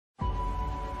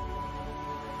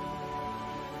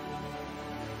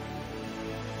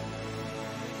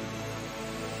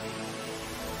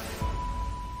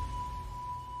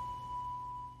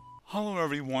Hello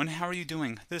everyone, how are you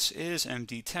doing? This is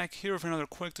MD Tech here with another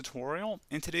quick tutorial.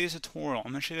 In today's tutorial,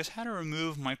 I'm going to show you guys how to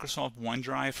remove Microsoft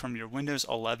OneDrive from your Windows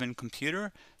 11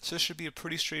 computer. So this should be a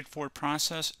pretty straightforward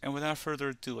process, and without further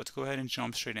ado, let's go ahead and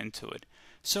jump straight into it.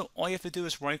 So all you have to do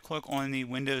is right click on the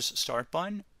Windows Start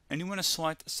button, and you want to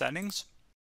select Settings.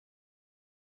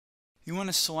 You want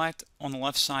to select on the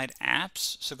left side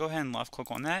Apps, so go ahead and left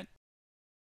click on that.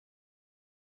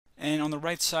 And on the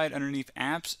right side underneath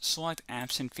Apps, select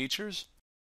Apps and Features.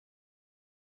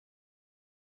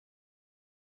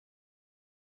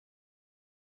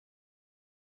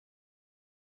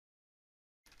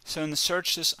 So in the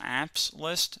Search This Apps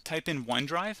list, type in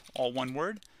OneDrive, all one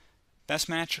word. Best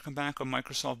match will come back with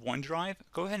Microsoft OneDrive.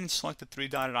 Go ahead and select the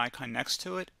three-dotted icon next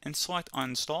to it and select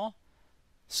Uninstall.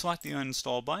 Select the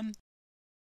Uninstall button.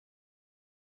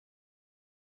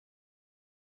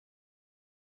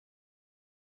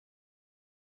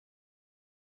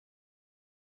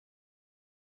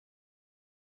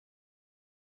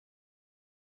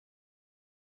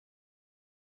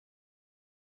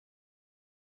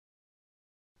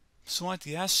 Select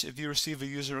Yes if you receive a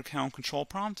user account control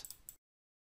prompt.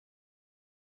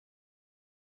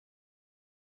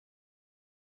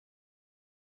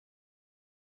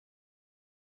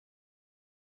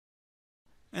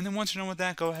 And then once you're done with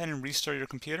that, go ahead and restart your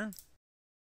computer.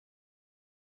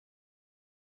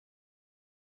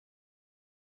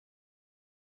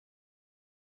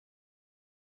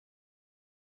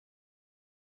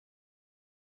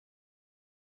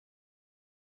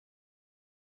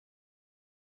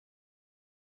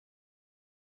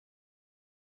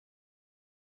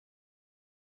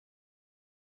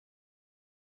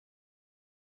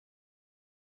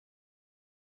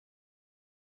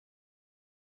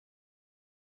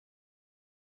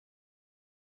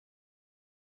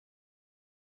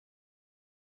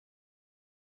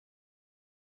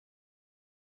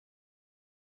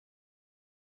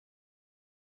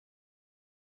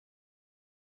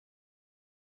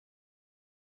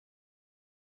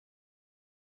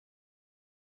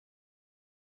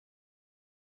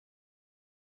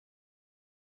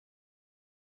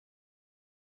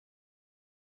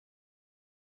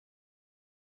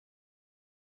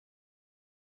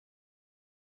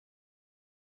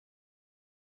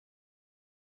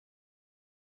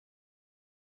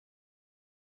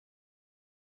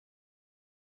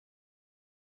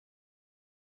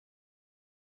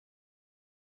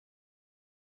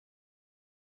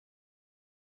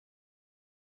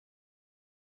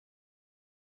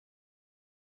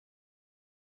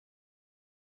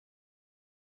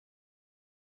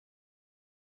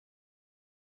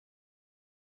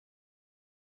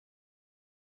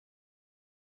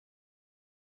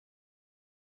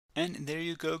 And there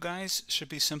you go, guys. Should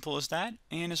be simple as that.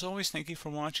 And as always, thank you for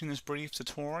watching this brief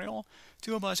tutorial.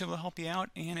 Do hope I was able to help you out,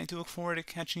 and I do look forward to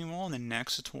catching you all in the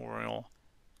next tutorial.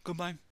 Goodbye.